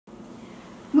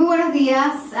Muy buenos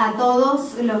días a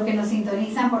todos los que nos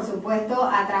sintonizan, por supuesto,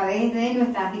 a través de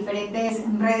nuestras diferentes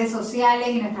redes sociales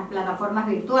y nuestras plataformas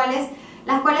virtuales,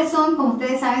 las cuales son, como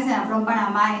ustedes saben, Senafrón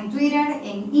Panamá en Twitter,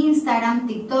 en Instagram,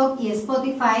 TikTok y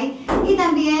Spotify. Y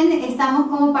también estamos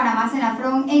como Panamá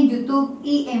Senafrón en YouTube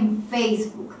y en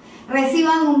Facebook.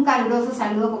 Reciban un caluroso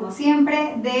saludo, como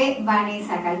siempre, de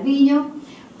Vanessa Calviño.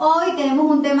 Hoy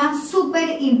tenemos un tema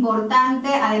súper importante,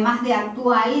 además de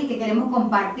actual, que queremos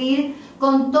compartir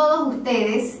con todos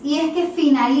ustedes, y es que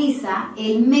finaliza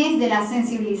el mes de la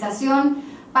sensibilización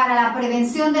para la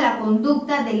prevención de la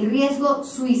conducta del riesgo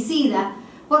suicida,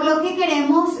 por lo que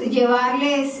queremos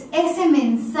llevarles ese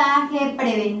mensaje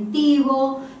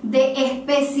preventivo de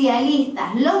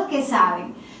especialistas, los que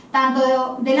saben,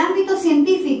 tanto del ámbito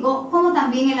científico como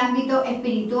también el ámbito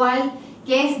espiritual,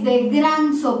 que es de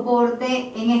gran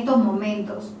soporte en estos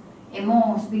momentos.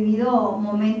 Hemos vivido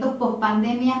momentos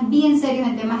post-pandemia bien serios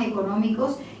en temas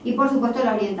económicos y por supuesto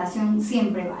la orientación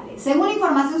siempre vale. Según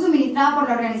información suministrada por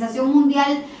la Organización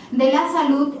Mundial de la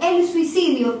Salud, el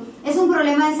suicidio es un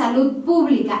problema de salud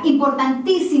pública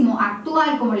importantísimo,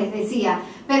 actual, como les decía,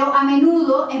 pero a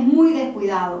menudo es muy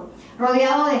descuidado,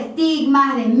 rodeado de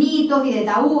estigmas, de mitos y de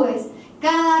tabúes.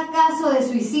 Cada caso de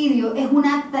suicidio es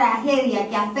una tragedia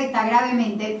que afecta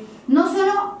gravemente no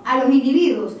solo a los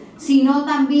individuos, sino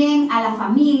también a las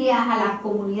familias, a las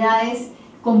comunidades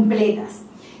completas.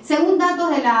 Según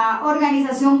datos de la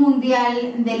Organización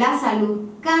Mundial de la Salud,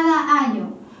 cada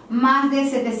año más de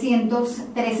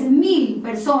 703.000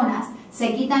 personas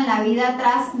se quitan la vida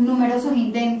tras numerosos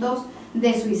intentos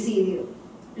de suicidio,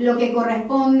 lo que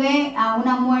corresponde a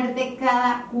una muerte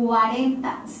cada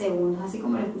 40 segundos, así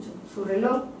como lo escuchó, su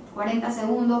reloj, 40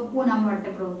 segundos, una muerte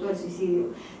producto del suicidio.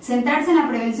 Centrarse en la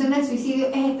prevención del suicidio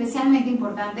es especialmente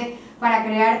importante para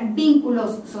crear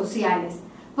vínculos sociales,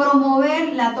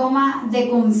 promover la toma de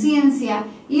conciencia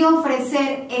y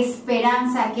ofrecer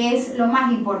esperanza, que es lo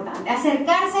más importante.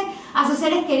 Acercarse a sus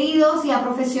seres queridos y a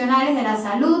profesionales de la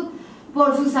salud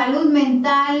por su salud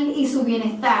mental y su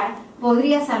bienestar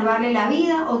podría salvarle la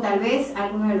vida o tal vez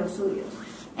alguno de los suyos.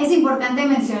 Es importante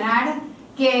mencionar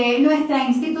que nuestra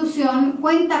institución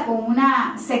cuenta con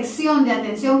una sección de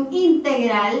atención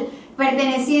integral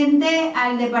perteneciente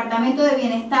al Departamento de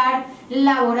Bienestar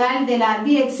Laboral de la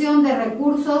Dirección de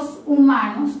Recursos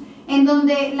Humanos, en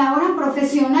donde laboran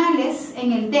profesionales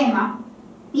en el tema,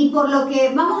 y por lo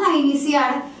que vamos a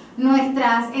iniciar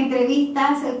nuestras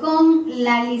entrevistas con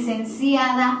la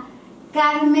licenciada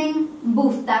Carmen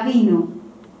Bustavino.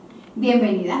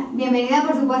 Bienvenida, bienvenida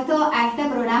por supuesto a este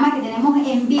programa que tenemos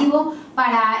en vivo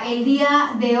para el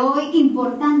día de hoy.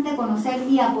 Importante conocer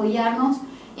y apoyarnos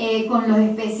con los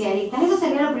especialistas. Eso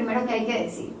sería lo primero que hay que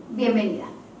decir. Bienvenida.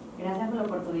 Gracias por la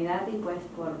oportunidad y pues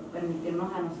por permitirnos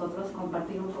a nosotros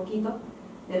compartir un poquito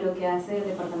de lo que hace el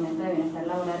Departamento de Bienestar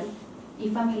Laboral y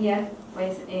Familiar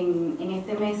pues en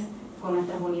este mes con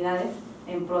nuestras unidades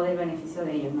en pro del beneficio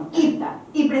de ellos, ¿no?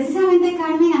 Y precisamente,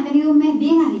 Carmen, ha tenido un mes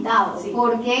bien agitado, sí,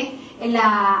 porque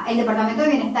el Departamento de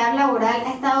Bienestar Laboral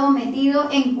ha estado metido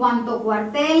en cuanto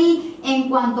cuartel, en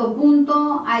cuanto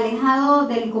punto alejado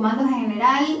del Comando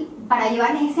General, para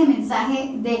llevarles ese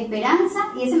mensaje de esperanza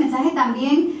y ese mensaje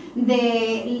también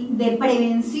de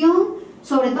prevención,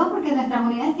 sobre todo porque nuestras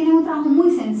unidades tienen un trabajo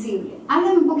muy sensible.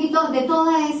 Háblame un poquito de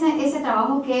todo ese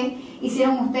trabajo que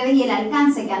hicieron ustedes y el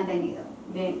alcance que han tenido.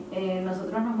 Bien,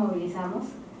 nosotros nos movilizamos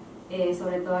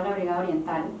sobre todo a la Brigada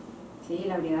Oriental, ¿sí?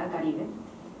 La Brigada Caribe.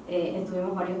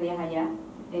 Estuvimos varios días allá.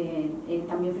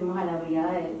 También fuimos a la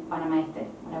Brigada de Panamá Este,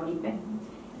 a la BRIPE.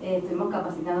 Estuvimos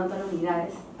capacitando a todas las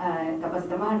unidades.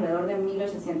 Capacitamos alrededor de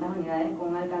 1.800 unidades con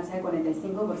un alcance de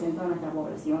 45% de nuestra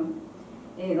población,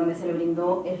 donde se le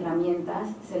brindó herramientas,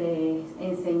 se les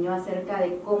enseñó acerca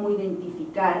de cómo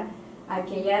identificar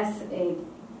aquellas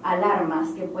alarmas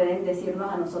que pueden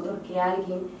decirnos a nosotros que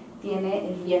alguien tiene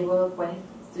el riesgo pues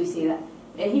suicida.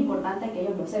 Es importante que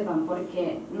ellos lo sepan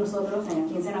porque nosotros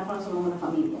aquí en Senafrón somos una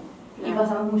familia, claro, y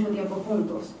pasamos mucho tiempo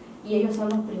juntos y ellos son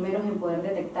los primeros en poder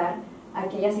detectar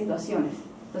aquellas situaciones.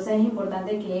 Entonces es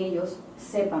importante que ellos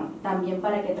sepan también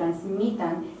para que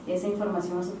transmitan esa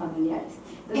información a sus familiares.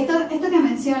 Entonces, esto que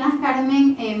mencionas,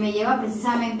 Carmen, me lleva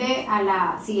precisamente a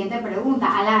la siguiente pregunta: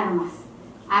 alarmas.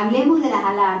 Hablemos de las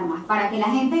alarmas, para que la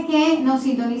gente que nos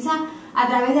sintoniza a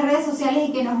través de redes sociales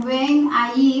y que nos ven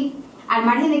allí, al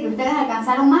margen de que ustedes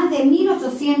alcanzaron más de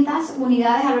 1.800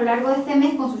 unidades a lo largo de este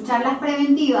mes con sus charlas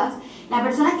preventivas, la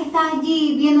persona que está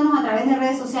allí viéndonos a través de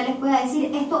redes sociales pueda decir: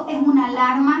 esto es una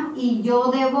alarma y yo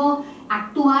debo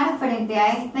actuar frente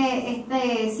a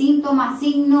este síntoma,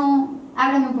 signo.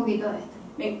 Háblame un poquito de esto.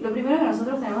 Bien, lo primero que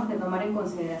nosotros tenemos que tomar en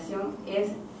consideración es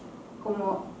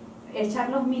como echar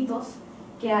los mitos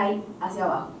qué hay hacia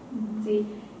abajo, ¿sí?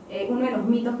 Uno de los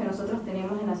mitos que nosotros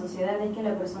tenemos en la sociedad es que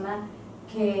la persona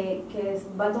que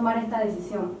va a tomar esta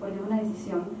decisión, porque es una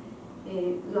decisión,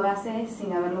 lo hace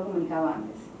sin haberlo comunicado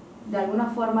antes. De alguna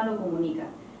forma lo comunica,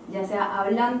 ya sea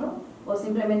hablando o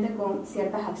simplemente con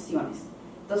ciertas acciones.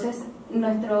 Entonces,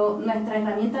 nuestra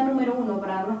herramienta número uno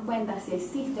para darnos cuenta si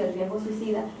existe el riesgo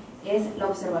suicida es la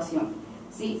observación.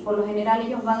 ¿Sí? Por lo general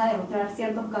ellos van a demostrar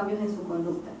ciertos cambios en su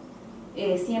conducta.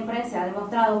 Siempre se ha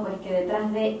demostrado pues, que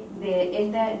detrás de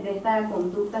esta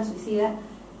conducta suicida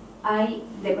hay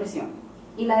depresión.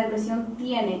 Y la depresión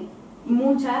tiene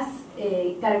muchas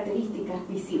características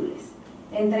visibles.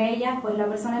 Entre ellas, pues la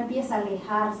persona empieza a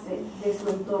alejarse de su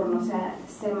entorno, o sea,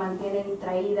 se mantiene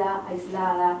distraída,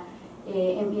 aislada,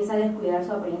 empieza a descuidar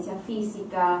su apariencia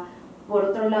física. Por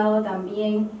otro lado,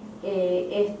 también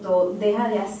deja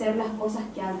de hacer las cosas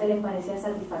que antes le parecían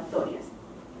satisfactorias.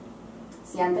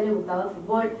 Si antes le gustaba el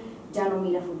fútbol, ya no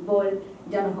mira fútbol,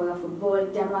 ya no juega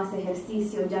fútbol, ya no hace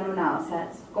ejercicio, ya no nada. O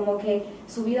sea, como que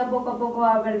su vida poco a poco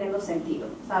va perdiendo sentido,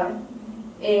 ¿saben?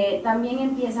 También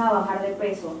empieza a bajar de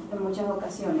peso en muchas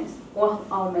ocasiones, o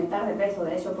a aumentar de peso,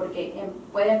 de hecho, porque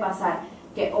puede pasar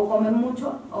que o comen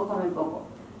mucho o comen poco.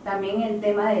 También el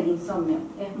tema del insomnio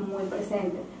es muy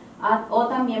presente. O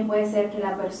también puede ser que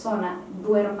la persona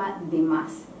duerma de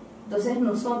más. Entonces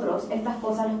nosotros estas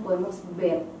cosas las podemos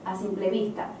ver a simple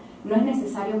vista. No es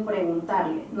necesario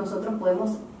preguntarle, nosotros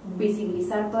podemos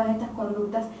visibilizar todas estas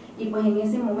conductas y pues en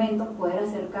ese momento poder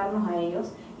acercarnos a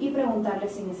ellos y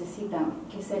preguntarles si necesitan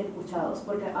que ser escuchados,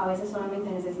 porque a veces solamente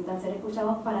necesitan ser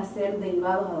escuchados para ser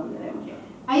derivados a donde debemos llegar.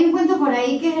 Hay un cuento por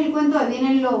ahí que es el cuento de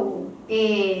Viene el Lobo,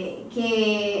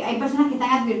 que hay personas que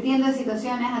están advirtiendo de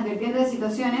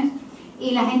situaciones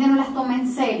y la gente no las toma en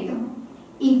serio.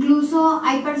 Incluso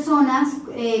hay personas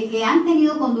que han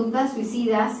tenido conductas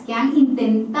suicidas, que han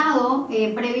intentado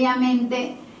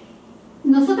previamente.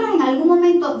 Nosotros en algún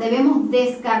momento debemos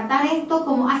descartar esto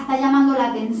como está llamando la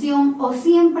atención, o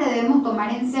siempre debemos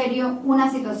tomar en serio una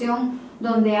situación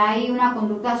donde hay una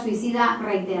conducta suicida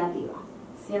reiterativa.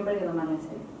 Siempre hay que tomarlo en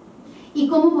serio. ¿Y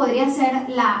cómo podría ser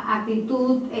la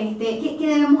actitud? ¿Qué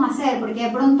debemos hacer? Porque de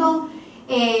pronto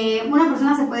una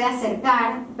persona se puede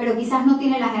acercar, pero quizás no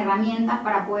tiene las herramientas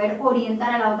para poder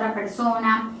orientar a la otra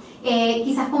persona.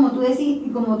 Quizás como tú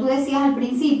decías al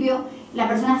principio, la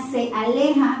persona se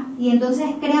aleja y entonces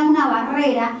crea una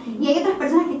barrera, y hay otras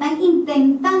personas que están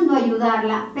intentando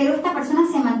ayudarla, pero esta persona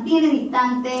se mantiene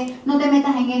distante. No te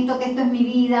metas en esto, que esto es mi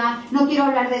vida, no quiero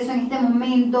hablar de eso en este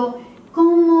momento.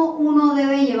 ¿Cómo uno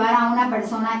debe llevar a una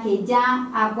persona que ya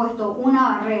ha puesto una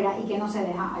barrera y que no se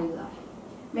deja ayudar?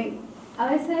 Bien, a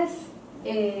veces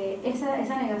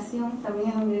esa negación también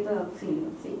es un grito de auxilio,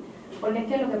 ¿sí? Porque es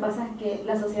que lo que pasa es que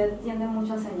la sociedad tiende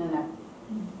mucho a señalar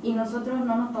y nosotros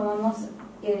no nos tomamos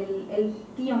el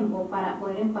tiempo para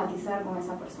poder empatizar con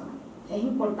esa persona. Es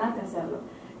importante hacerlo.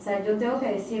 O sea, yo tengo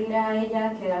que decirle a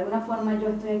ella que de alguna forma yo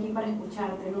estoy aquí para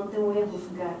escucharte, no te voy a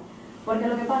juzgar. Porque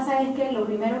lo que pasa es que lo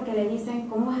primero que le dicen,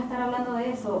 ¿cómo vas a estar hablando de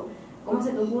eso? ¿Cómo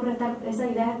se te ocurre esa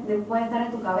idea puede estar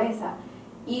en tu cabeza?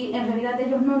 Y en realidad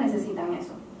ellos no necesitan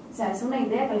eso. O sea, es una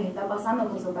idea que les está pasando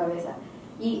por su cabeza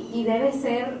y debe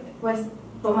ser pues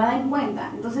tomada en cuenta.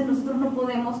 Entonces nosotros no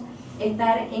podemos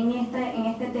estar en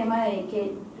este tema de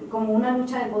que como una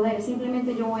lucha de poder,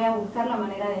 simplemente yo voy a buscar la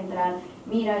manera de entrar.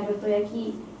 Mira, yo estoy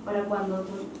aquí para cuando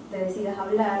tú te decidas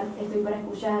hablar, estoy para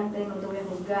escucharte, no te voy a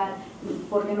juzgar,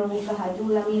 ¿por qué no buscas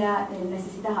ayuda? Mira,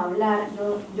 necesitas hablar,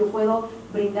 yo puedo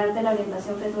brindarte la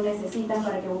orientación que tú necesitas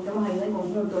para que busquemos ayuda en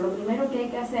conjunto. Lo primero que hay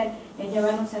que hacer es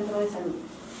llevarlo a un centro de salud,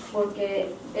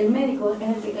 porque el médico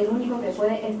es el único que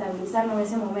puede estabilizarlo en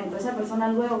ese momento. Esa persona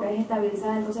luego que es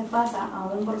estabilizada entonces pasa a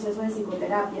un proceso de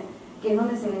psicoterapia, que es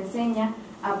donde se le enseña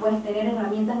a pues tener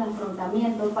herramientas de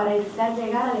afrontamiento para evitar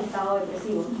llegar al estado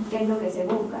depresivo, que es lo que se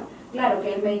busca. Claro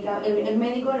que el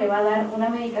médico le va a dar una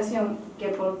medicación que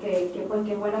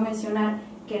es bueno mencionar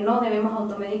que no debemos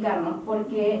automedicarnos,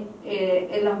 porque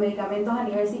los medicamentos a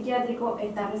nivel psiquiátrico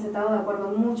están recetados de acuerdo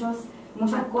a muchos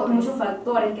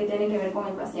factores que tienen que ver con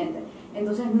el paciente.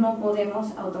 Entonces no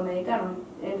podemos automedicarnos.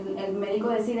 El médico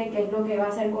decide qué es lo que va a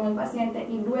hacer con el paciente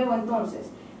y luego entonces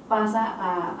pasa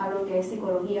a lo que es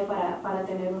psicología para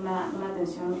tener una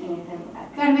atención en este lugar.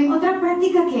 Carmen, otra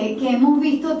práctica que hemos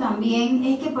visto también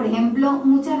es que, por ejemplo,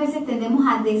 muchas veces tendemos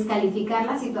a descalificar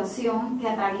la situación que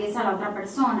atraviesa la otra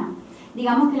persona.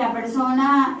 Digamos que la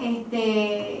persona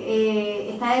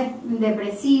está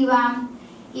depresiva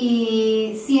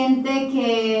y siente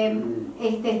que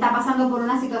está pasando por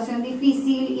una situación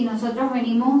difícil y nosotros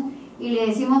venimos y le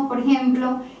decimos, por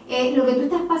ejemplo, lo que tú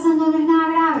estás pasando no es nada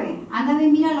grave, anda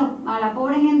bien, mira a la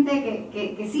pobre gente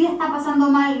que sí le está pasando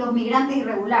mal, los migrantes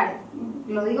irregulares.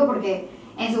 Lo digo porque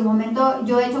en su momento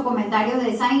yo he hecho comentarios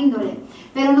de esa índole,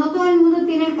 pero no todo el mundo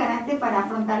tiene el carácter para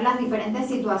afrontar las diferentes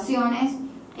situaciones,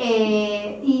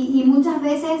 y muchas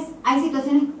veces hay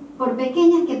situaciones, por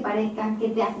pequeñas que parezcan, que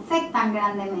te afectan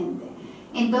grandemente.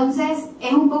 Entonces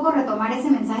es un poco retomar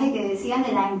ese mensaje que decías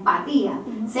de la empatía,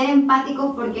 ser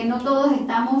empáticos, porque no todos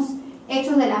estamos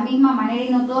hechos de la misma manera y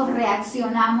no todos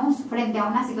reaccionamos frente a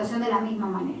una situación de la misma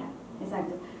manera.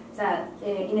 Exacto. O sea,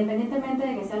 independientemente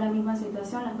de que sea la misma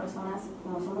situación, las personas,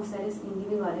 como somos seres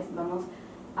individuales, vamos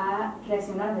a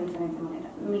reaccionar de diferente manera.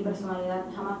 Mi personalidad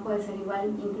jamás puede ser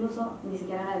igual, incluso ni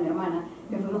siquiera la de mi hermana,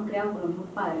 que fuimos criados por los mismos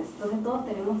padres. Entonces todos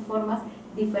tenemos formas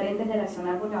diferentes de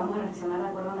reaccionar, porque vamos a reaccionar de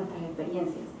acuerdo a nuestras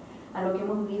experiencias, a lo que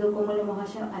hemos vivido, cómo lo hemos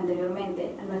hecho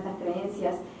anteriormente, a nuestras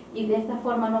creencias, y de esta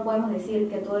forma no podemos decir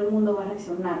que todo el mundo va a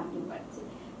reaccionar igual, ¿sí?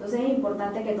 Entonces es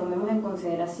importante que tomemos en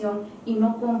consideración y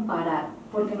no comparar,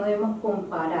 porque no debemos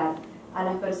comparar a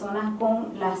las personas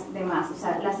con las demás. O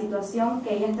sea, la situación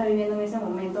que ella está viviendo en ese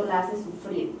momento la hace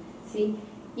sufrir, ¿sí?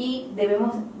 Y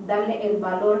debemos darle el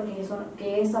valor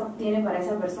que eso tiene para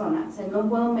esa persona. O sea, no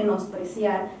puedo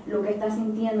menospreciar lo que está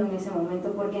sintiendo en ese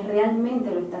momento, porque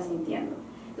realmente lo está sintiendo.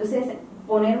 Entonces,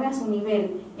 ponerme a su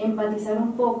nivel, empatizar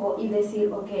un poco y decir,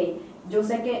 ok, yo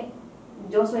sé que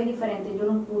yo soy diferente,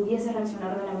 yo no pudiese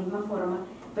reaccionar de la misma forma,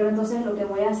 pero entonces lo que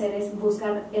voy a hacer es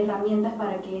buscar herramientas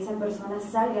para que esa persona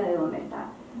salga de donde está,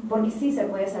 porque sí se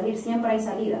puede salir, siempre hay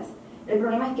salidas. El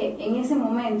problema es que en ese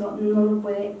momento no lo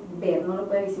puede ver, no lo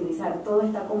puede visibilizar, todo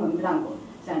está como en blanco,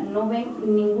 o sea, no ven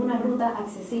ninguna ruta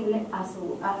accesible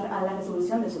a la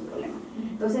resolución de su problema.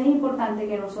 Entonces es importante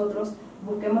que nosotros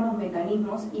busquemos los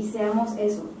mecanismos y seamos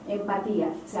eso, empatía,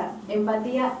 o sea,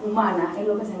 empatía humana es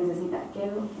lo que se necesita, que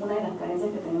es una de las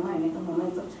carencias que tenemos en estos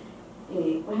momentos,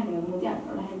 pues a nivel mundial,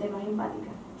 ¿no? La gente no es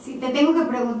empática. Si te tengo que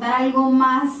preguntar algo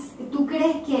más, ¿tú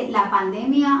crees que la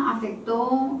pandemia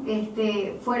afectó,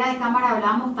 fuera de cámara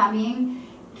hablamos también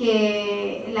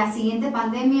que la siguiente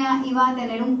pandemia iba a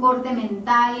tener un corte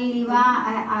mental, iba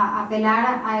a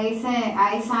apelar a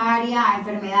esa área, a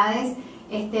enfermedades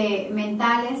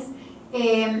mentales?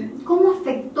 ¿Cómo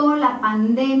afectó la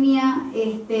pandemia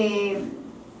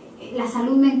la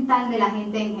salud mental de la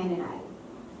gente en general?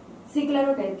 Sí,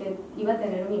 claro que iba a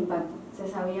tener un impacto, se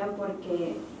sabía,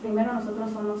 porque primero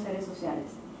nosotros somos seres sociales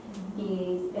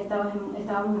y estábamos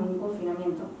en un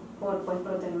confinamiento por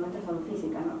proteger nuestra salud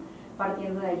física, ¿no?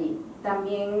 Partiendo de allí.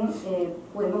 También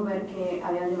pudimos ver que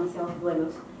había demasiados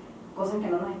duelos, cosas que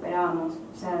no nos esperábamos.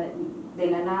 O sea,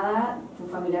 de la nada tu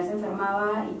familiar se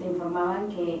enfermaba y te informaban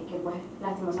que pues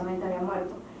lastimosamente había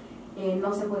muerto.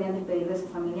 No se podían despedir de sus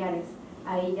familiares.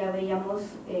 Ahí ya veíamos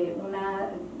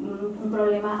un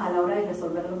problema a la hora de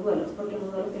resolver los duelos, porque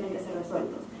los duelos tienen que ser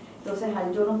resueltos. Entonces,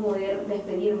 al yo no poder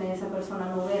despedirme de esa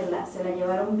persona, no verla, se la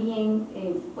llevaron bien,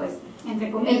 pues, entre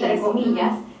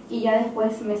comillas, y ya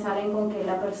después me salen con que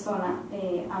la persona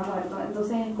ha muerto.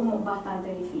 Entonces es como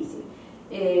bastante difícil.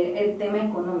 El tema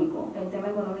económico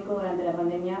durante la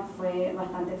pandemia fue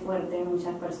bastante fuerte.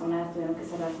 Muchas personas tuvieron que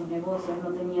cerrar sus negocios, no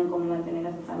tenían cómo mantener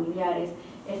a sus familiares.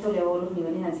 Esto elevó los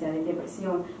niveles de ansiedad y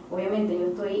depresión. Obviamente yo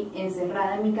estoy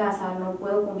encerrada en mi casa, no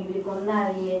puedo convivir con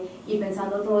nadie y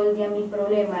pensando todo el día en mis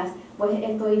problemas, pues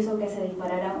esto hizo que se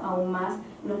dispararan aún más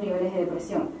los niveles de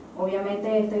depresión.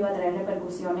 Obviamente esto iba a traer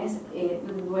repercusiones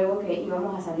luego que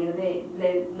íbamos a salir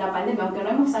de la pandemia, aunque no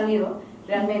hemos salido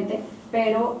realmente,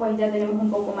 pero pues ya tenemos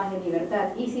un poco más de libertad.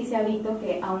 Y sí se ha visto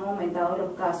que han aumentado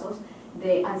los casos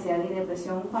de ansiedad y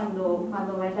depresión cuando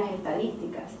ves las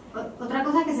estadísticas. Otra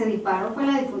cosa que se disparó fue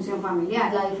la disfunción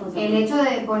familiar. El hecho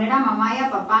de poner a mamá y a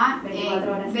papá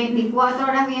 24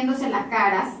 horas viéndose las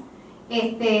caras,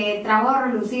 trajo a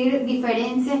relucir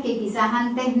diferencias que quizás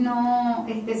antes no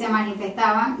se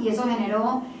manifestaban, y eso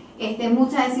generó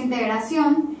mucha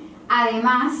desintegración.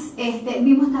 Además,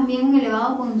 vimos también un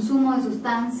elevado consumo de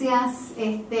sustancias,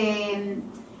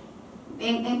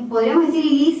 podríamos decir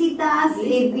ilícitas,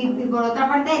 y por otra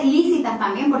parte lícitas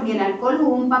también, porque el alcohol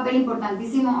jugó un papel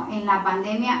importantísimo en la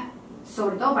pandemia,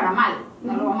 sobre todo para mal.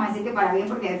 No lo vamos a decir que para bien,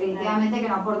 porque definitivamente que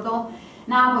no aportó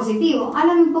nada positivo.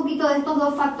 Háblame un poquito de estos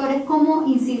dos factores, cómo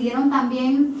incidieron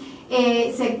también,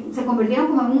 se convirtieron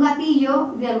como en un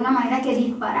gatillo de alguna manera que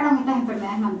dispararon estas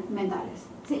enfermedades mentales.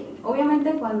 Sí,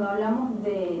 obviamente cuando hablamos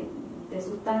de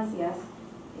sustancias,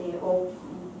 o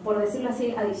por decirlo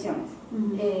así, adicciones,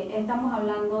 estamos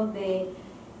hablando de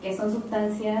que son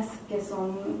sustancias que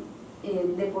son,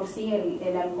 de por sí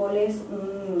el alcohol es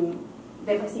un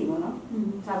depresivo, ¿no?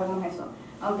 Sabemos eso.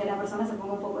 aunque la persona se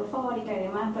ponga un poco eufórica y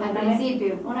demás, pero al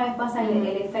principio. Una vez pasa el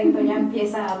efecto, ya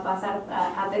empieza a pasar,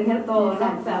 a tener todo, ¿no?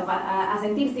 O sea, a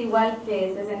sentirse igual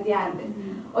que se sentía antes.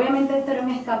 Obviamente esto no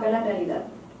me escape a la realidad.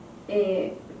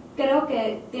 Creo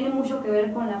que tiene mucho que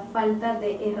ver con la falta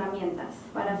de herramientas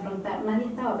para afrontar. Nadie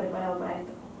estaba preparado para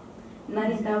esto.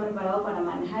 Nadie estaba preparado para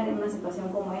manejar en una situación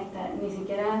como esta. Ni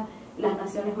siquiera las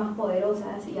naciones más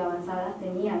poderosas y avanzadas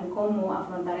tenían cómo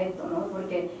afrontar esto, ¿no?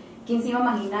 Porque ¿quién se iba a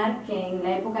imaginar que en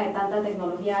la época de tanta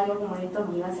tecnología algo como esto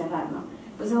nos iba a cerrar, ¿no?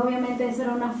 Entonces obviamente eso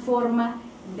era una forma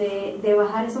de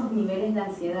bajar esos niveles de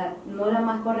ansiedad. No la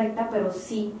más correcta, pero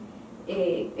sí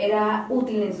era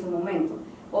útil en su momento.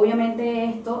 Obviamente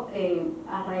esto,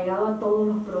 arraigado a todos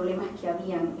los problemas que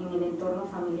habían en el entorno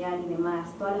familiar y demás,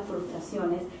 todas las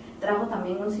frustraciones, trajo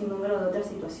también un sinnúmero de otras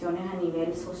situaciones a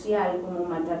nivel social, como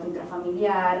maltrato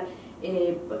intrafamiliar,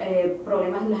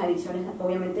 problemas de las adicciones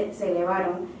obviamente se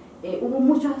elevaron. Hubo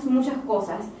muchas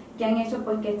cosas que han hecho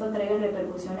pues que esto traiga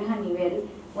repercusiones a nivel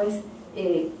pues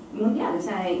mundial, o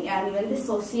sea, a nivel de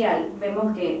social.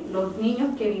 Vemos que los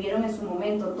niños que vivieron en su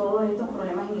momento todos estos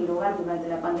problemas en el hogar durante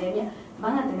la pandemia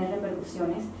van a tener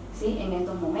repercusiones, ¿sí?, en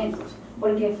estos momentos,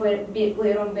 porque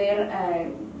pudieron ver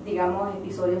digamos,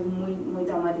 episodios muy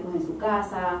traumáticos en su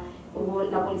casa.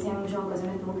 La policía en muchas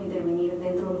ocasiones tuvo que intervenir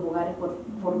dentro de los hogares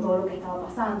por todo lo que estaba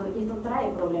pasando, y esto trae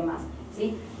problemas,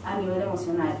 ¿sí?, a nivel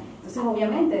emocional. Entonces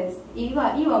obviamente iba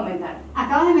a aumentar.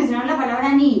 Acabas de mencionar la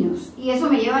palabra niños, y eso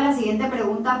me lleva a la siguiente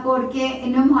pregunta, porque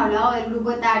no hemos hablado del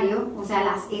grupo etario, o sea,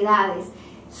 las edades.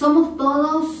 ¿Somos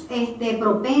todos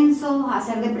propensos a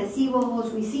ser depresivos o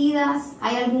suicidas?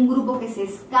 ¿Hay algún grupo que se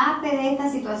escape de esta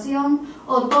situación,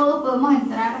 o todos podemos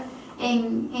entrar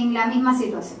en la misma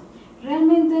situación?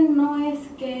 Realmente no es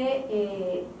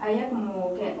que haya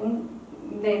como que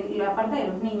de la parte de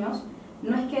los niños,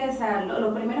 no es que, o sea,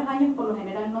 los primeros años por lo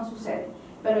general no sucede,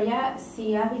 pero ya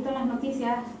si has visto en las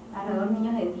noticias, alrededor de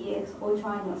niños de 10, 8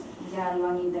 años ya lo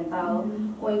han intentado,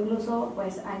 o incluso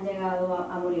pues han llegado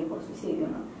a morir por suicidio,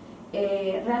 ¿no?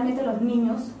 Realmente los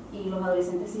niños y los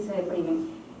adolescentes sí se deprimen,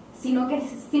 sino que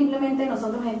simplemente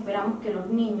nosotros esperamos que los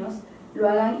niños lo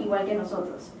hagan igual que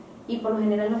nosotros, y por lo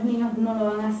general los niños no lo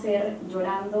van a hacer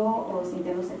llorando o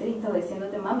sintiéndose triste o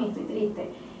diciéndote mami estoy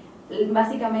triste.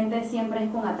 Básicamente siempre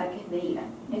es con ataques de ira,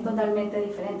 es totalmente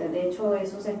diferente. De hecho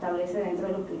eso se establece dentro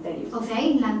de los criterios. O se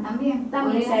aíslan también.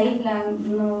 También se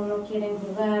aíslan, no quieren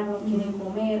jugar, no quieren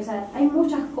comer, o sea, hay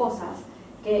muchas cosas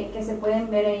que se pueden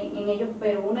ver en ellos,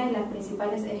 pero una de las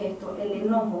principales es esto, el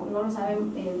enojo. No lo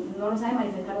saben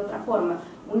manifestar de otra forma.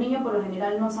 Un niño por lo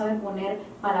general no sabe poner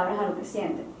palabras a lo que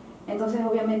siente, entonces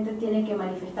obviamente tiene que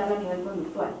manifestarlo a nivel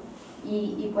conductual,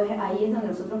 y pues ahí es donde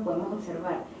nosotros podemos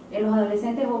observar. En los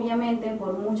adolescentes obviamente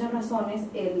por muchas razones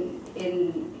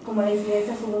como la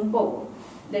incidencia sube un poco,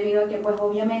 debido a que pues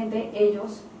obviamente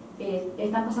ellos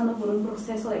están pasando por un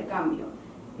proceso de cambio.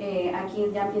 Aquí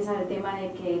ya empieza el tema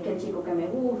de que el chico que me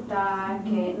gusta,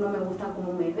 que no me gusta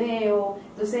cómo me veo.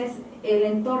 Entonces el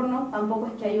entorno tampoco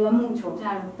es que ayuda mucho,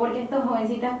 claro, porque estas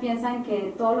jovencitas piensan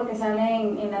que todo lo que sale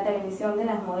en la televisión de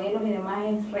las modelos y demás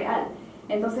es real.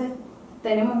 Entonces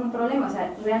tenemos un problema, o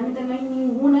sea, realmente no hay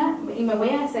ninguna, y me voy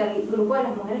a hacer el grupo de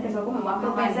las mujeres que son como más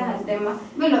propensas al tema.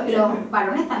 Los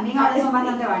varones también ahora son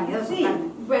bastante vanidosos. Sí,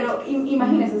 pero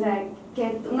imagínense, o sea,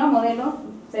 que una modelo,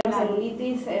 cero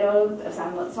celulitis, o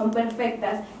sea, son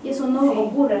perfectas, y eso no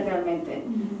ocurre realmente.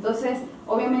 Entonces,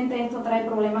 obviamente esto trae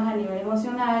problemas a nivel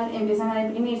emocional, empiezan a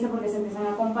deprimirse porque se empiezan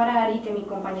a comparar, y que mi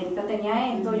compañerita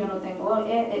tenía esto, yo no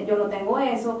tengo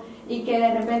eso, y que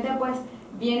de repente pues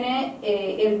viene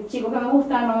el chico que me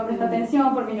gusta, no me presta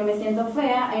atención porque yo me siento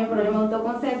fea, hay un problema de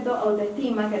autoconcepto,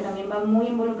 autoestima, que también va muy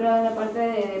involucrado en la parte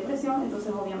de depresión.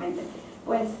 Entonces obviamente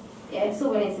pues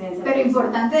sube la incidencia. Pero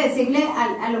importante decirle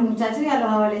a los muchachos y a los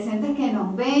adolescentes que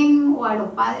nos ven, o a los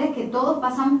padres, que todos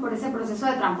pasamos por ese proceso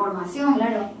de transformación.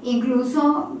 Claro.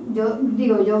 Incluso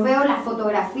yo veo las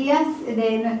fotografías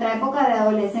de nuestra época de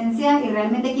adolescencia, y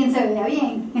realmente quién se veía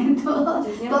bien. Todos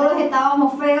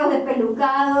estábamos feos,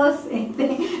 despelucados,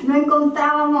 no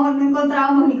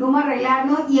encontrábamos ni cómo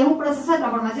arreglarnos, y es un proceso de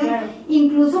transformación, claro,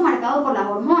 incluso marcado por las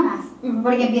hormonas,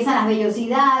 porque empiezan las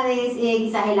vellosidades,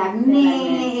 quizás el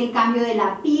acné, el cambio de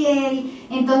la piel.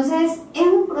 Entonces es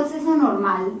un proceso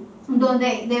normal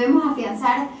donde debemos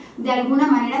afianzar de alguna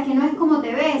manera que no es como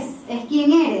te ves, es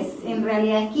quién eres. En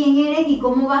realidad es quién eres y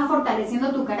cómo vas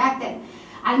fortaleciendo tu carácter.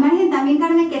 Al margen también,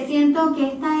 Carmen, que siento que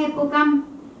esta época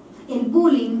el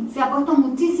bullying se ha puesto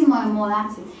muchísimo de moda,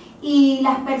 y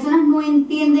las personas no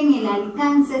entienden el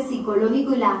alcance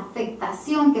psicológico y la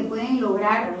afectación que pueden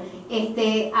lograr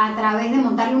a través de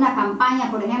montarle una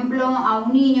campaña, por ejemplo, a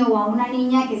un niño o a una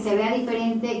niña que se vea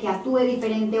diferente, que actúe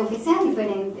diferente o que sea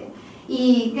diferente.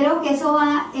 Y creo que eso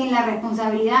va en la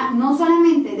responsabilidad no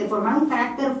solamente de formar un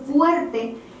carácter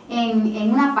fuerte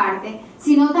en una parte,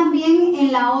 sino también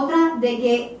en la otra de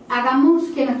que hagamos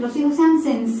que nuestros hijos sean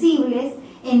sensibles,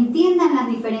 entiendan las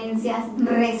diferencias,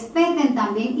 respeten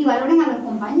también y valoren a los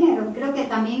compañeros. Creo que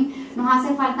también nos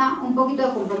hace falta un poquito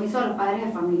de compromiso a los padres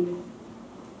de familia.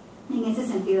 En ese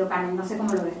sentido, Carmen, no sé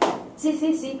cómo lo ves.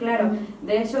 Sí, claro.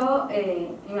 De hecho,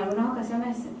 en algunas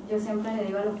ocasiones yo siempre le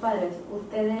digo a los padres,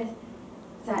 ustedes,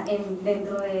 o sea,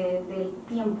 dentro del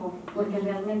tiempo, porque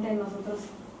realmente nosotros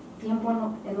tiempo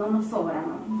no nos sobra,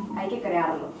 ¿no? Hay que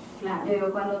crearlo. Claro. Yo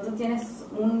digo, cuando tú tienes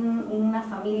una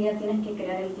familia, tienes que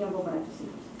crear el tiempo para tus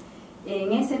hijos.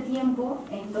 En ese tiempo,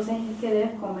 entonces es que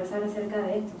debes conversar acerca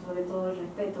de esto, sobre todo el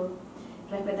respeto,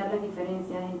 respetar las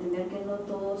diferencias, entender que no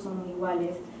todos somos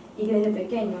iguales, y que desde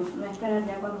pequeños, no esperar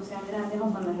ya cuando sean grandes o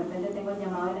cuando de repente tengo el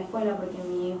llamado de la escuela porque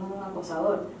mi hijo es un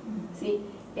acosador, ¿sí?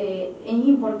 Es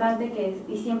importante que,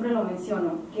 y siempre lo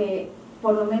menciono, que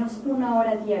por lo menos 1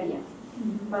 hora diaria,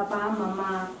 papá,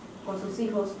 mamá, con sus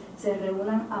hijos, se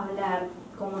reúnan a hablar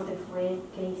cómo te fue,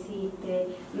 qué hiciste,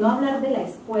 no hablar de la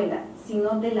escuela,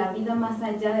 sino de la vida más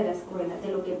allá de la escuela,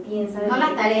 de lo que piensa, de, no lo, las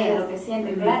que, tareas. De lo que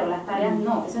siente. Claro, las tareas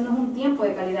no, eso no es un tiempo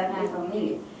de calidad de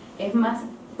familia, es más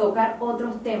tocar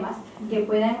otros temas que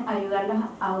puedan ayudarlos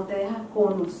a ustedes a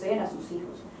conocer a sus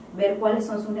hijos, ver cuáles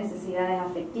son sus necesidades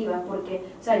afectivas, porque,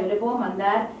 o sea, yo le puedo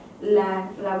mandar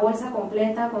la bolsa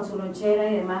completa con su lonchera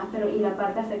y demás, pero y la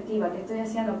parte afectiva, ¿qué estoy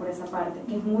haciendo por esa parte?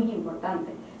 Que es muy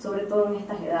importante, sobre todo en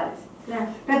estas edades. Claro.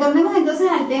 Retornemos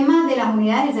entonces al tema de las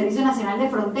unidades del Servicio Nacional de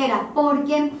Fronteras,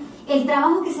 porque el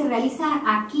trabajo que se realiza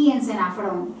aquí en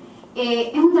Senafrón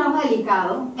es un trabajo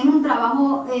delicado, es un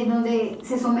trabajo donde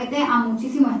se somete a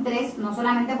muchísimo estrés, no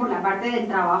solamente por la parte del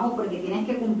trabajo, porque tienes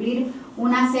que cumplir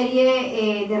una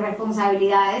serie de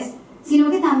responsabilidades, sino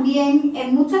que también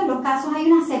en muchos de los casos hay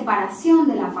una separación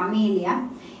de la familia,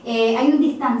 hay un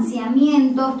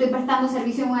distanciamiento, estoy prestando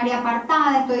servicio en un área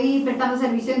apartada, estoy prestando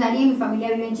servicio en Darien, mi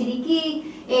familia vive en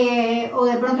Chiriquí, o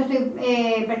de pronto estoy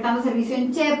prestando servicio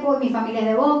en Chepo y mi familia es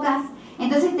de Bocas.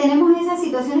 Entonces tenemos esas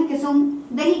situaciones que son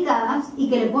delicadas y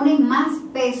que le ponen más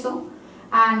peso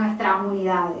a nuestras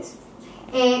unidades.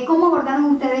 ¿Cómo abordaron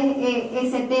ustedes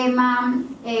ese tema?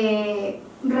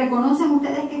 ¿Reconocen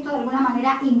ustedes que esto de alguna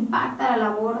manera impacta la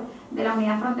labor de la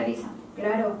unidad fronteriza?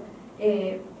 Claro,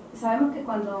 sabemos que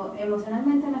cuando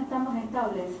emocionalmente no estamos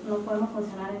estables no podemos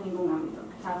funcionar en ningún ámbito.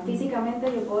 O sea,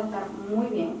 físicamente yo puedo estar muy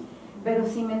bien, pero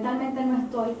si mentalmente no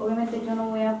estoy, obviamente yo no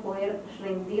voy a poder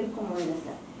rendir como debe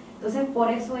ser. Entonces, por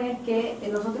eso es que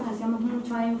nosotros hacíamos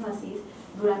mucho énfasis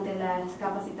durante las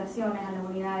capacitaciones a las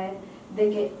unidades de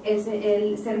que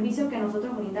el servicio que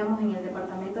nosotros brindamos en el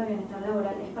Departamento de Bienestar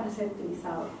Laboral es para ser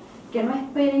utilizado. Que no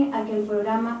esperen a que el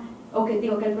programa, o que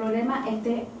digo, que el problema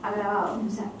esté agravado, o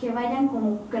sea, que vayan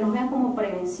que nos vean como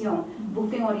prevención,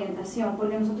 busquen orientación,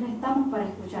 porque nosotros estamos para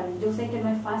escucharlos. Yo sé que no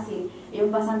es fácil, ellos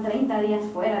pasan 30 días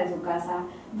fuera de su casa,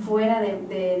 fuera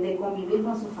de convivir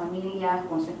con sus familias,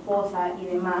 con su esposa y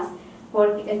demás,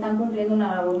 porque están cumpliendo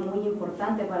una labor muy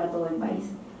importante para todo el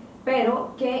país.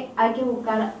 Pero que hay que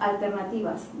buscar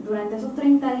alternativas. Durante esos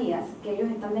 30 días que ellos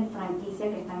están de franquicia,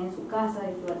 que están en su casa,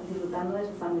 disfrutando de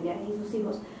sus familiares y sus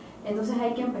hijos, entonces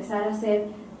hay que empezar a hacer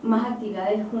más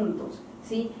actividades juntos,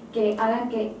 ¿sí? Que hagan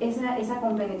que esa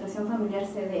compenetración familiar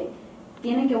se dé.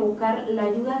 Tienen que buscar la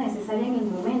ayuda necesaria en el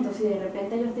momento. Si de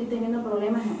repente yo estoy teniendo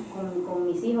problemas con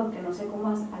mis hijos, que no sé cómo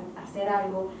hacer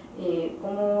algo,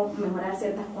 cómo mejorar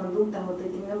ciertas conductas, o estoy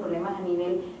teniendo problemas a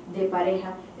nivel de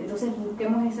pareja, entonces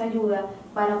busquemos esa ayuda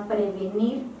para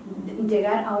prevenir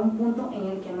llegar a un punto en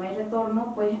el que no hay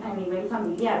retorno, pues a nivel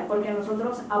familiar, porque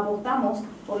nosotros apostamos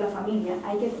por la familia,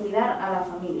 hay que cuidar a la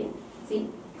familia, ¿sí?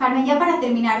 Carmen, ya para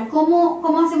terminar, ¿cómo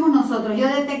hacemos nosotros? Yo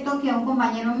detecto que un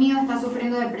compañero mío está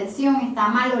sufriendo depresión, está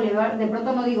mal, o de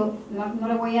pronto no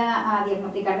le voy a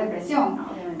diagnosticar depresión,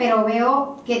 pero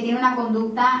veo que tiene una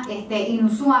conducta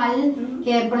inusual,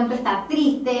 que de pronto está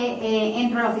triste,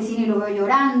 entro a la oficina y lo veo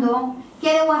llorando.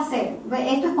 ¿Qué debo hacer?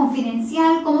 ¿Esto es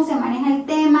confidencial? ¿Cómo se maneja el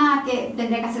tema? ¿Que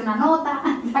tendría que hacer una nota?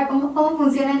 O sea, ¿cómo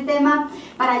funciona el tema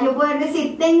para yo poder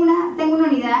decir, tengo una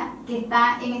unidad que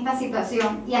está en esta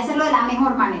situación, y hacerlo de la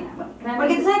mejor manera?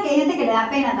 Porque tú sabes que hay gente que le da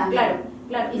pena también.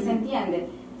 Claro, y se entiende.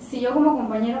 Si yo como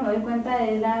compañero me doy cuenta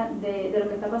de lo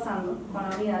que está pasando con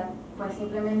la unidad, pues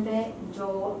simplemente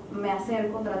yo me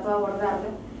acerco, trato de abordarlo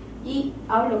y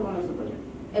hablo con el superior.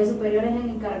 El superior es el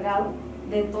encargado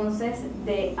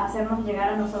de hacernos llegar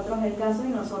a nosotros el caso,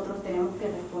 y nosotros tenemos que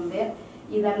responder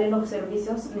y darle los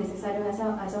servicios necesarios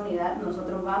a esa unidad.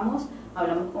 Nosotros vamos,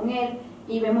 hablamos con él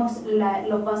y vemos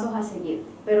los pasos a seguir.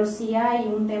 Pero si hay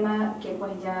un tema que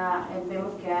pues ya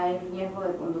vemos que hay riesgo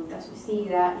de conducta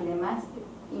suicida y demás,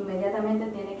 inmediatamente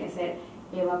tiene que ser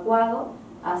evacuado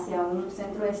hacia un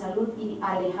centro de salud y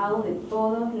alejado de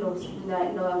todos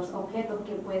los objetos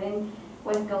que pueden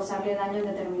pues causarle daño en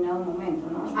determinado momento,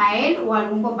 ¿no? A él o a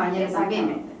algún compañero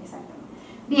también. Exactamente.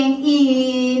 Bien,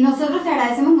 y nosotros te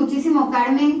agradecemos muchísimo,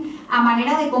 Carmen. A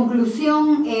manera de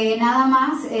conclusión, nada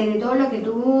más de todo lo que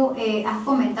tú has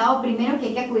comentado, primero que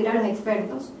hay que acudir a los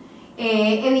expertos.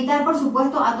 Evitar, por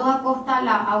supuesto, a toda costa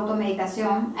la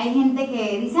automedicación. Hay gente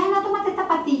que dice, no, tómate esta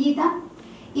pastillita,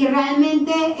 y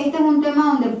realmente este es un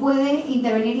tema donde puede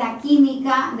intervenir la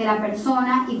química de la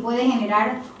persona y puede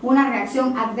generar una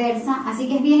reacción adversa. Así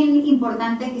que es bien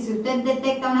importante que si usted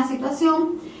detecta una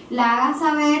situación, la haga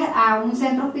saber a un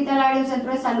centro hospitalario, un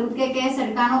centro de salud que quede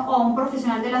cercano, o a un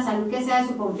profesional de la salud que sea de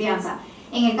su confianza.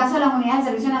 En el caso de las unidades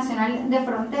del Servicio Nacional de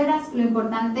Fronteras, lo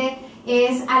importante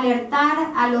es alertar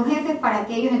a los jefes para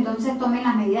que ellos entonces tomen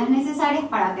las medidas necesarias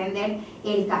para atender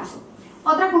el caso.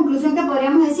 Otra conclusión que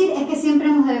podríamos decir es que siempre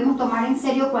nos debemos tomar en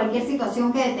serio cualquier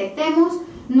situación que detectemos.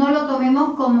 No lo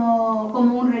tomemos como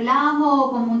un relajo,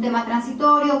 como un tema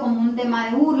transitorio, como un tema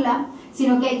de burla,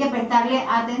 sino que hay que prestarle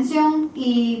atención,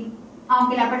 y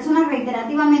aunque la persona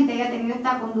reiterativamente haya tenido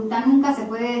esta conducta, nunca se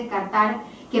puede descartar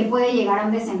que puede llegar a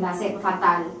un desenlace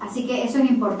fatal. Así que eso es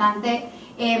importante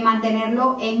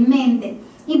mantenerlo en mente.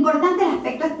 Importante el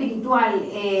aspecto espiritual,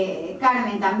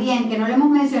 Carmen, también, que no lo hemos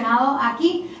mencionado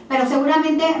aquí, pero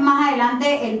seguramente más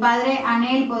adelante el padre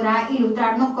Anel podrá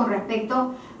ilustrarnos con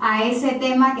respecto a ese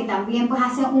tema, que también pues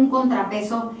hace un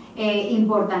contrapeso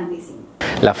importantísimo.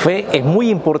 La fe es muy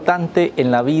importante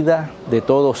en la vida de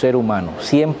todo ser humano.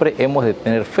 Siempre hemos de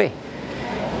tener fe.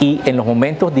 Y en los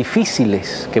momentos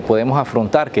difíciles que podemos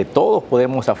afrontar, que todos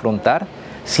podemos afrontar,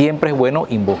 siempre es bueno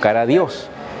invocar a Dios.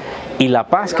 Y la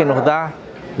paz que nos da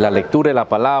la lectura de la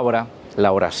palabra,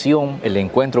 la oración, el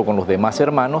encuentro con los demás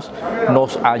hermanos,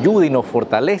 nos ayuda y nos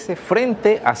fortalece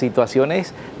frente a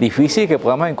situaciones difíciles que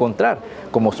podamos encontrar,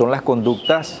 como son las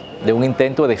conductas de un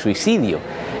intento de suicidio.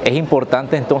 Es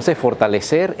importante entonces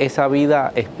fortalecer esa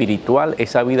vida espiritual,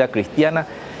 esa vida cristiana,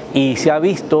 y se ha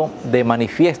visto de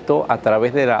manifiesto a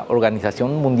través de la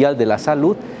Organización Mundial de la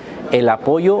Salud el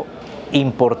apoyo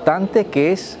importante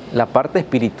que es la parte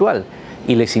espiritual.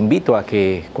 Y les invito a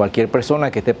que cualquier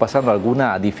persona que esté pasando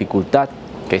alguna dificultad,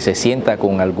 que se sienta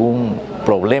con algún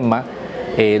problema,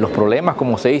 los problemas,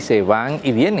 como se dice, van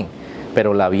y vienen,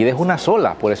 pero la vida es una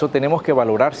sola, por eso tenemos que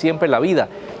valorar siempre la vida.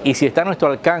 Y si está a nuestro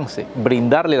alcance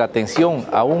brindarle la atención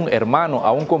a un hermano,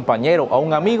 a un compañero, a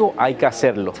un amigo, hay que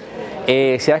hacerlo.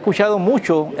 Se ha escuchado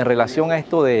mucho en relación a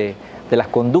esto de las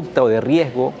conductas o de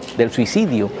riesgo del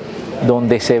suicidio,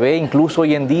 donde se ve incluso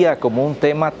hoy en día como un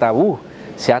tema tabú.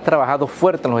 Se ha trabajado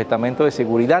fuerte en los estamentos de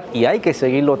seguridad y hay que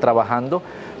seguirlo trabajando,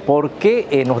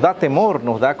 porque nos da temor,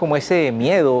 nos da como ese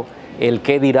miedo, el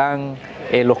qué dirán,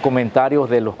 los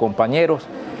comentarios de los compañeros.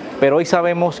 Pero hoy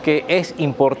sabemos que es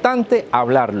importante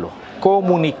hablarlo,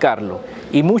 comunicarlo,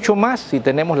 y mucho más si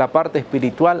tenemos la parte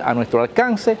espiritual a nuestro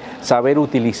alcance, saber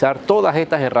utilizar todas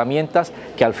estas herramientas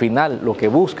que al final lo que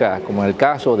busca, como en el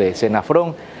caso de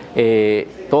Senafrón,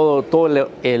 todo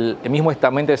el mismo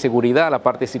estamento de seguridad, la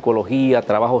parte de psicología,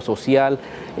 trabajo social,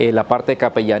 la parte de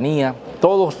capellanía,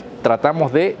 todos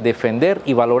tratamos de defender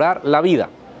y valorar la vida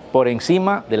por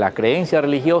encima de la creencia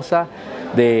religiosa,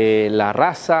 de la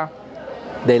raza,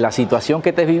 de la situación que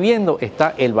estés viviendo,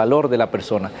 está el valor de la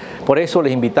persona. Por eso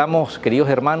les invitamos, queridos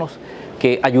hermanos,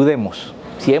 que ayudemos.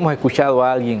 Si hemos escuchado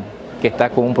a alguien que está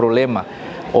con un problema,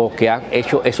 o que ha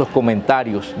hecho esos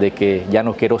comentarios de que ya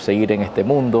no quiero seguir en este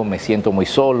mundo, me siento muy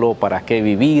solo, ¿para qué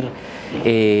vivir?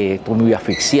 Estoy muy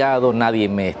asfixiado, nadie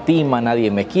me estima, nadie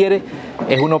me quiere.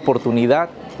 Es una oportunidad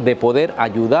de poder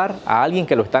ayudar a alguien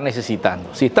que lo está necesitando.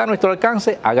 Si está a nuestro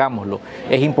alcance, hagámoslo.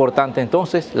 Es importante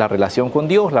entonces la relación con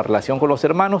Dios, la relación con los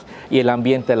hermanos y el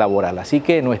ambiente laboral. Así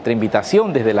que nuestra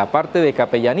invitación desde la parte de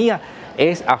capellanía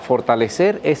es a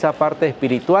fortalecer esa parte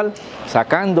espiritual,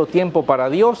 sacando tiempo para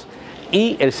Dios.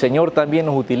 Y el Señor también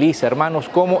nos utiliza, hermanos,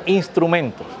 como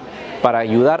instrumentos para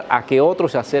ayudar a que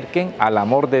otros se acerquen al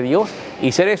amor de Dios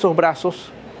y ser esos brazos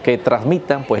que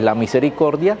transmitan pues la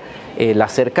misericordia, la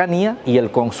cercanía y el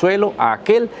consuelo a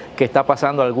aquel que está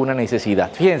pasando alguna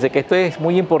necesidad. Fíjense que esto es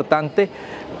muy importante,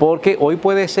 porque hoy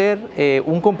puede ser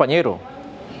un compañero,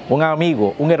 un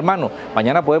amigo, un hermano,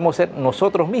 mañana podemos ser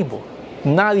nosotros mismos.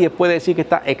 nadie puede decir que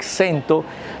está exento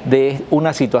de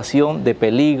una situación de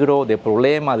peligro, de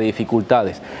problema, de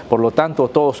dificultades. Por lo tanto,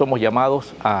 todos somos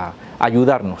llamados a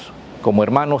ayudarnos como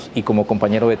hermanos y como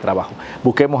compañeros de trabajo.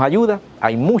 Busquemos ayuda,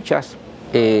 hay muchas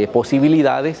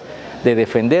posibilidades de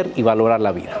defender y valorar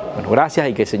la vida. Bueno, gracias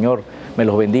y que el Señor me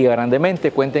los bendiga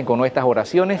grandemente. Cuenten con nuestras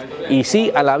oraciones y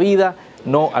sí a la vida,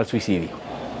 no al suicidio.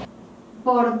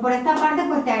 Por esta parte,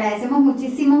 pues te agradecemos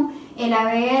muchísimo el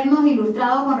habernos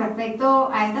ilustrado con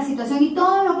respecto a esta situación y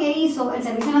todo lo que hizo el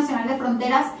Servicio Nacional de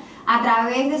Fronteras a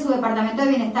través de su Departamento de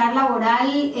Bienestar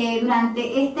Laboral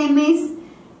durante este mes.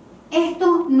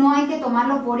 Esto no hay que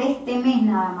tomarlo por este mes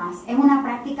nada más, es una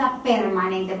práctica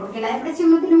permanente, porque la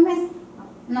depresión no tiene un mes.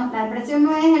 No, la depresión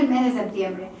no es el mes de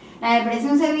septiembre. La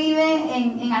depresión se vive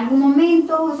en algún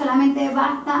momento, solamente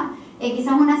basta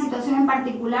quizás una situación en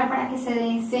particular para que se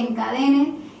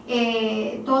desencadene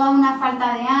toda una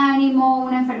falta de ánimo,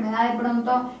 una enfermedad de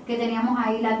pronto que teníamos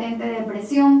ahí latente de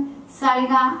depresión,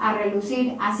 salga a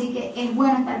relucir. Así que es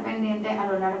bueno estar pendiente a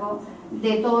lo largo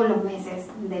de todos los meses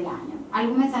del año.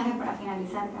 ¿Algún mensaje para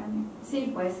finalizar, Carmen?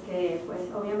 Sí, pues que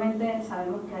obviamente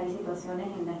sabemos que hay situaciones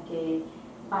en las que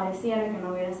pareciera que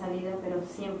no hubiera salida, pero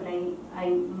siempre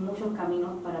hay muchos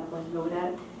caminos para pues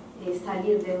lograr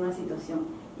salir de una situación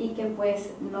y que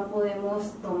pues no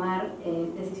podemos tomar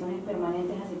decisiones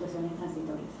permanentes a situaciones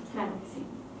transitorias. Claro que sí.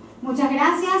 Muchas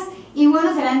gracias y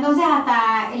bueno, será entonces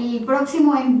hasta el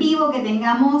próximo en vivo que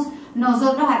tengamos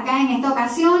nosotros acá. En esta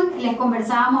ocasión les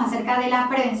conversábamos acerca de la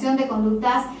prevención de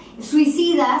conductas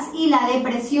suicidas y la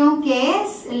depresión, que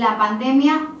es la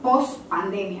pandemia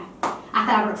post-pandemia.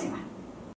 Hasta la próxima.